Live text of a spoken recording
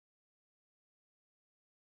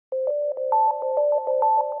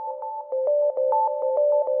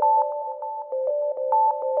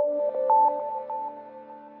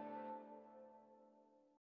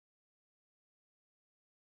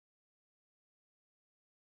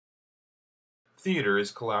Theater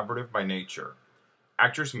is collaborative by nature.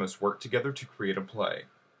 Actors must work together to create a play.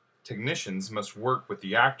 Technicians must work with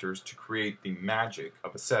the actors to create the magic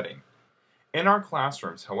of a setting. In our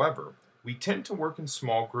classrooms, however, we tend to work in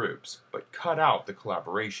small groups, but cut out the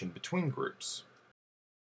collaboration between groups.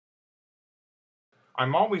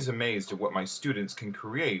 I'm always amazed at what my students can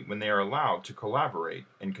create when they are allowed to collaborate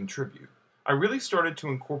and contribute. I really started to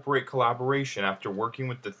incorporate collaboration after working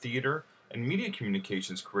with the theater and media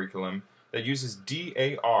communications curriculum that uses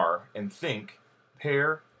DAR and think,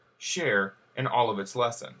 pair, share in all of its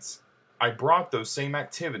lessons. I brought those same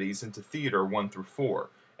activities into Theater 1 through 4,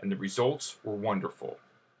 and the results were wonderful.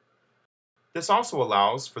 This also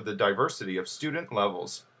allows for the diversity of student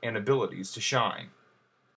levels and abilities to shine.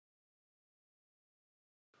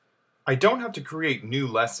 I don't have to create new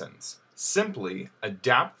lessons, simply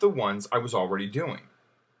adapt the ones I was already doing.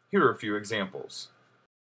 Here are a few examples.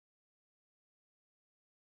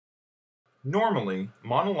 Normally,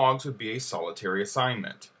 monologues would be a solitary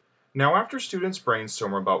assignment. Now, after students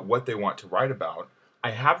brainstorm about what they want to write about, I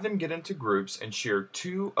have them get into groups and share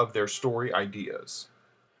 2 of their story ideas.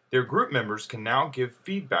 Their group members can now give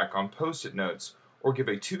feedback on post-it notes or give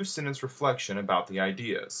a 2-sentence reflection about the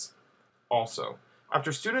ideas. Also,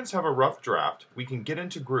 after students have a rough draft, we can get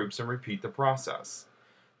into groups and repeat the process.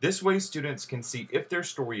 This way, students can see if their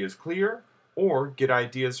story is clear or get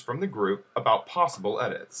ideas from the group about possible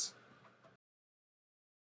edits.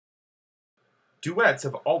 Duets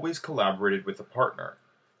have always collaborated with a partner.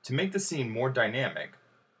 To make the scene more dynamic,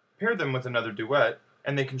 pair them with another duet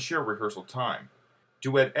and they can share rehearsal time.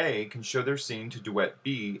 Duet A can show their scene to Duet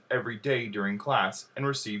B every day during class and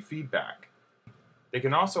receive feedback. They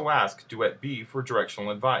can also ask Duet B for directional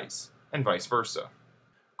advice, and vice versa.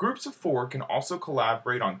 Groups of 4 can also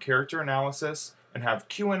collaborate on character analysis and have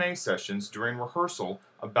Q&A sessions during rehearsal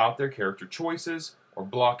about their character choices or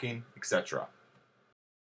blocking, etc.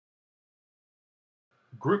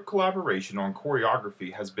 Group collaboration on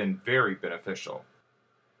choreography has been very beneficial.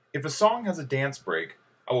 If a song has a dance break,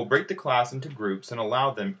 I will break the class into groups and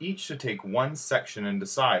allow them each to take one section and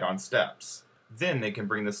decide on steps. Then they can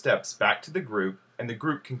bring the steps back to the group and the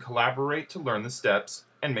group can collaborate to learn the steps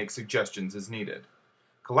and make suggestions as needed.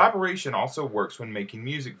 Collaboration also works when making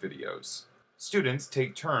music videos. Students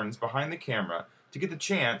take turns behind the camera to get the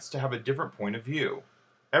chance to have a different point of view.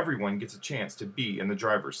 Everyone gets a chance to be in the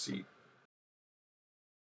driver's seat.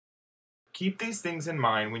 Keep these things in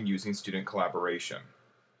mind when using student collaboration.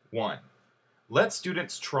 1. Let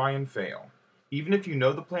students try and fail. Even if you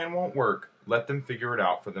know the plan won't work, let them figure it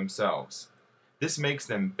out for themselves. This makes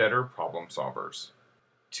them better problem solvers.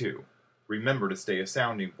 2. Remember to stay a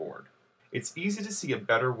sounding board. It's easy to see a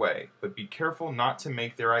better way, but be careful not to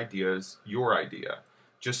make their ideas your idea.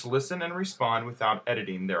 Just listen and respond without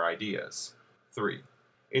editing their ideas. 3.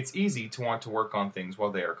 It's easy to want to work on things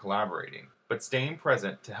while they are collaborating, but staying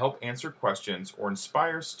present to help answer questions or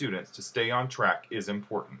inspire students to stay on track is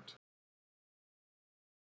important.